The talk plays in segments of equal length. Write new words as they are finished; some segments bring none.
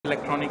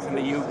Electronics in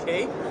the UK,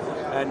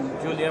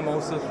 and Julia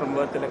Moses from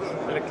Wurth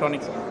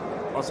Electronics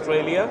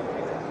Australia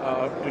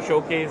to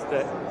showcase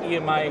the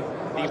EMI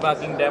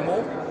debugging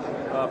demo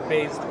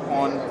based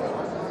on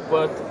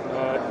Wurth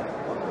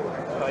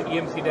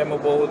EMC demo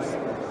boards,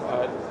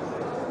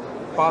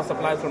 power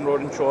supplies from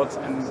Rohde Schwarz,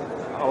 and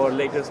our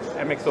latest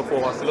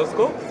MX04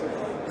 oscilloscope.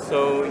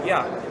 So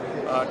yeah,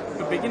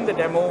 to begin the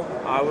demo,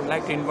 I would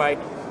like to invite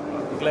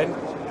Glen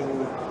to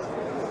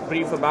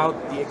brief about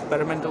the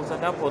experimental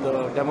setup or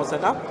the demo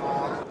setup.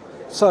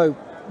 So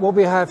what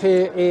we have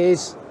here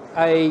is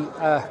a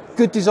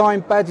good design,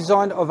 bad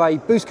design of a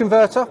boost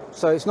converter.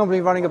 So it's normally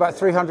running about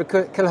 300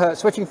 kilohertz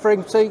switching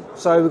frequency.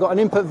 So we've got an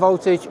input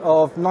voltage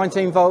of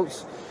 19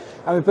 volts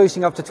and we're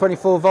boosting up to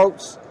 24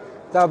 volts.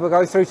 That will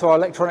go through to our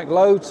electronic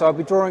load. So I'll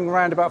be drawing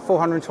around about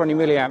 420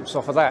 milliamps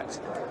off of that.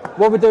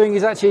 What we're doing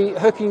is actually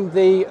hooking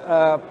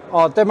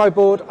our demo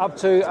board up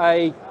to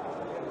a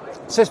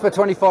CISPA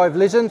 25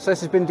 Lizen. So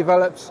this has been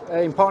developed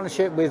in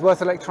partnership with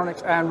Wurth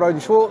Electronics and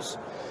Rohde Schwarz.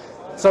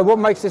 So what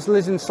makes this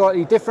Lizen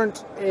slightly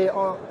different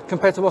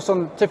compared to what's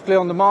typically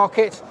on the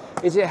market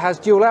is it has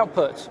dual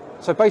output.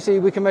 So basically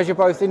we can measure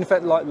both in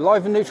effect like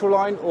live and neutral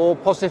line or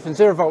positive and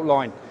 0 volt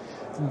line.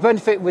 The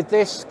benefit with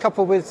this,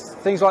 coupled with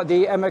things like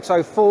the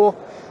MX04,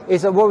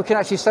 is that what we can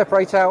actually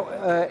separate out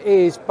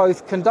is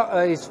both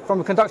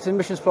from a conductive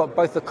emissions plot,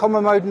 both the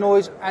common mode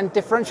noise and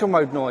differential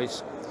mode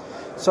noise.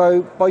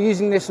 So by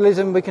using this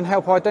Lizen, we can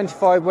help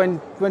identify when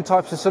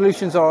types of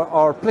solutions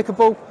are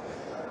applicable.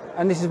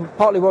 And this is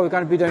partly what we're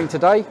going to be doing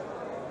today.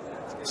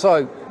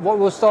 So what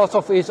we'll start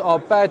off is our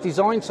bad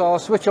design. So I'll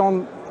switch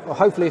on, or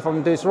hopefully if I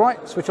can do this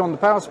right, switch on the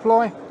power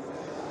supply.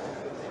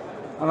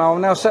 And I'll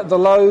now set the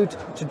load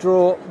to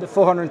draw the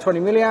 420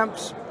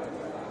 milliamps.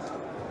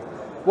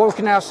 What we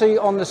can now see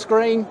on the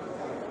screen,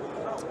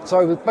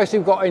 so we've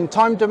basically got in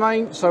time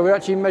domain, so we're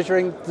actually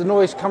measuring the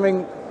noise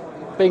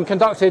being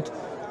conducted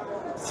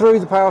through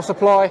the power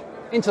supply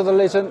into the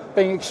Lizen,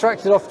 being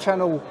extracted off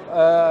channel,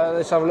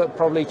 let's have a look,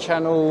 probably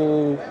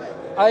channel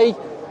A.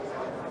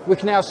 We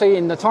can now see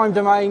in the time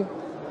domain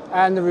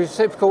and the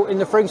reciprocal in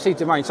the frequency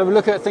domain. So we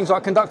look at things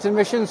like conductive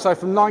emissions, so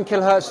from 9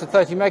 kilohertz to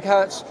 30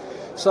 megahertz.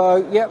 So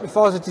yeah, if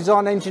I was a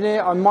design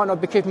engineer, I might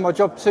not be keeping my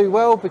job too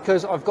well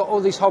because I've got all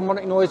these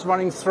harmonic noise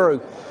running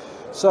through.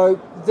 So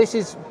this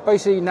is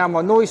basically now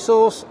my noise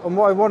source, and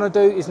what I want to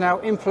do is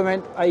now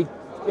implement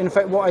in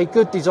effect what a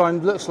good design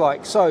looks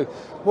like. So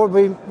what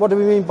do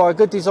we mean by a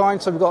good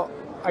design? So we've got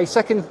a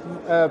second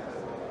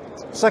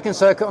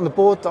circuit on the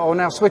board that I'll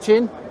now switch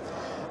in,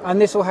 and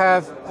this will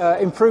have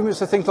improvements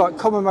to things like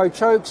common mode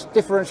chokes,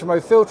 differential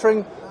mode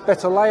filtering,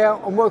 better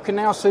layout, and what we can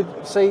now see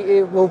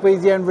it will be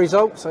the end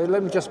result. So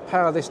let me just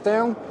power this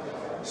down,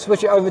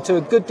 switch it over to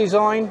a good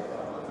design,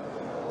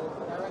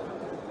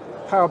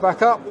 power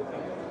back up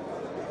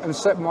and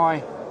set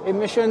my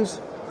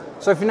emissions.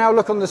 So if you now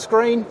look on the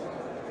screen,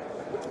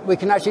 we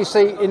can actually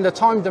see in the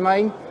time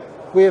domain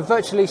we have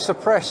virtually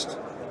suppressed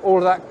all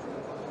of that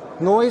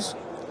noise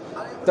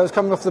that was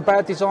coming off the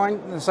bad design.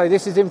 And so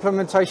this is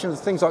implementation of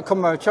things like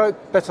common mode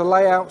choke, better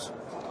layout.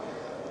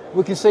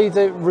 We can see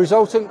the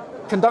resultant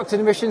conductive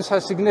emissions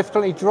has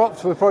significantly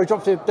dropped. We've probably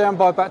dropped it down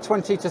by about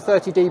 20 to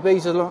 30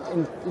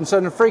 dBs in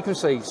certain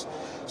frequencies.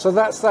 So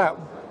that's that.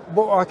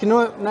 What I can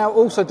now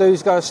also do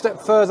is go a step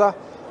further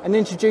and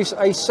introduce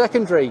a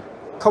secondary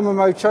common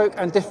mode choke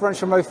and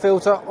differential mode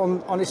filter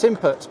on its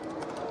input.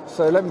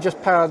 So let me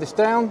just power this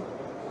down.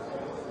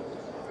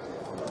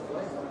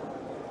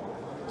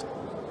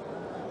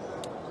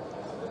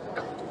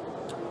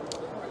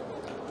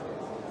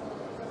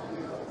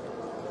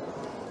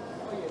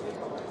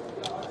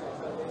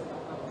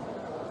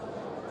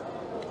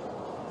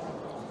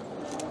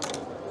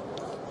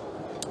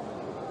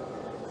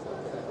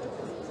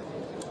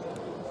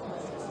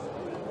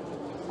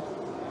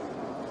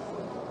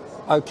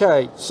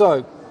 Okay,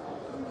 so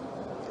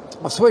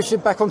I switched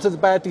it back onto the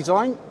bad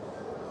design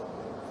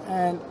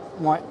and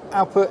my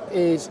output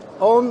is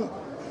on.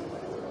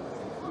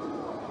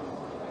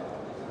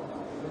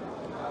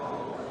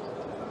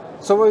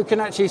 So what we can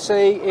actually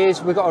see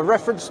is we've got a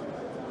reference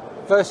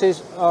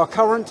versus our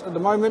current at the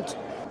moment.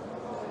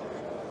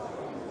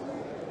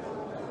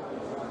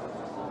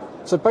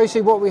 So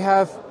basically what we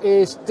have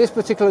is this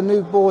particular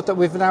new board that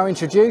we've now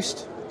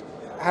introduced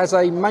has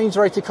a mains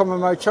rated common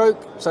mode choke,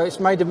 so it's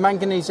made of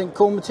manganese zinc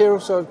core material.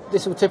 So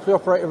this will typically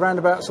operate around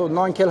about sort of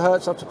 9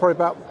 kilohertz up to probably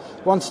about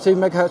 1 to 2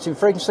 megahertz in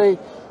frequency,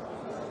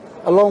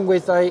 along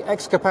with a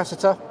X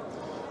capacitor.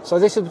 So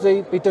this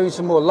will be doing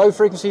some more low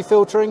frequency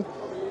filtering,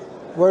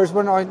 whereas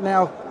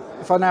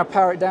if I now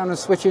power it down and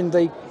switch in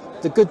the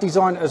good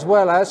design as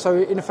well as, so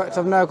in effect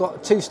I've now got a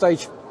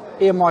 2-stage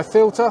EMI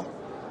filter.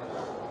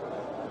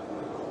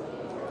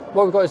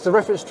 What we've got is the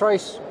reference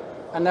trace,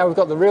 and now we've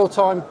got the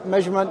real-time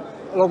measurement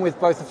along with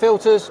both the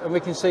filters, and we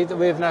can see that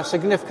we've now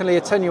significantly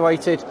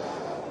attenuated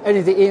any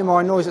of the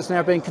EMI noise that's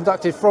now being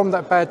conducted from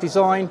that bad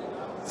design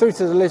through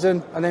to the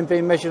Lizen and then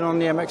being measured on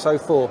the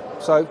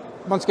MX04. So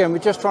once again, we're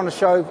just trying to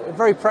show a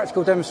very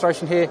practical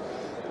demonstration here,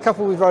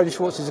 coupled with Rohde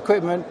Schwarz's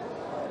equipment,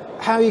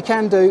 how you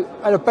can do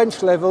at a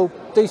bench level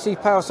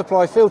DC power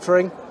supply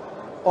filtering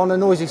on a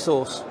noisy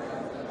source.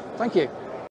 Thank you.